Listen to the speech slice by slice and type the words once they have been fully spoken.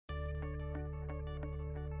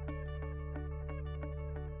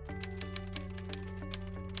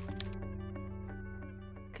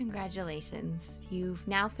Congratulations, you've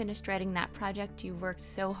now finished writing that project you worked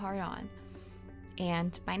so hard on.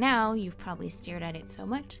 And by now, you've probably stared at it so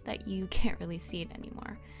much that you can't really see it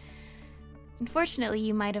anymore. Unfortunately,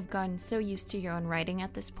 you might have gotten so used to your own writing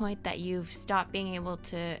at this point that you've stopped being able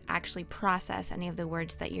to actually process any of the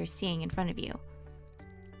words that you're seeing in front of you.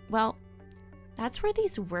 Well, that's where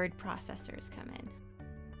these word processors come in.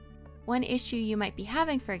 One issue you might be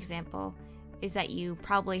having, for example, is that you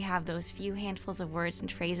probably have those few handfuls of words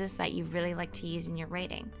and phrases that you really like to use in your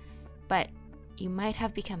writing, but you might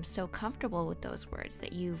have become so comfortable with those words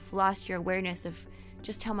that you've lost your awareness of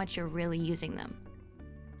just how much you're really using them.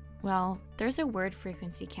 Well, there's a word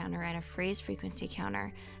frequency counter and a phrase frequency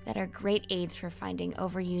counter that are great aids for finding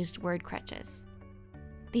overused word crutches.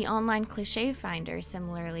 The online cliché finder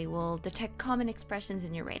similarly will detect common expressions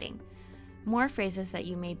in your writing, more phrases that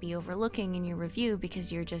you may be overlooking in your review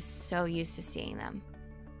because you're just so used to seeing them.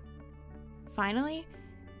 Finally,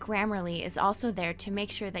 Grammarly is also there to make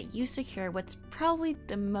sure that you secure what's probably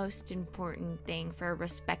the most important thing for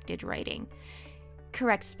respected writing: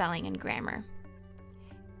 correct spelling and grammar.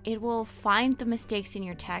 It will find the mistakes in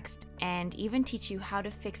your text and even teach you how to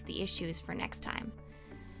fix the issues for next time.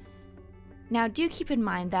 Now, do keep in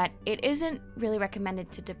mind that it isn't really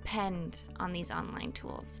recommended to depend on these online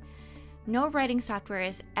tools. No writing software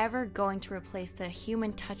is ever going to replace the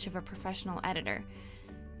human touch of a professional editor.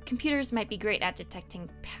 Computers might be great at detecting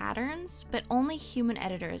patterns, but only human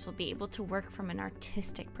editors will be able to work from an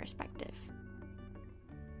artistic perspective.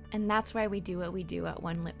 And that's why we do what we do at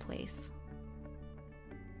One Lit Place.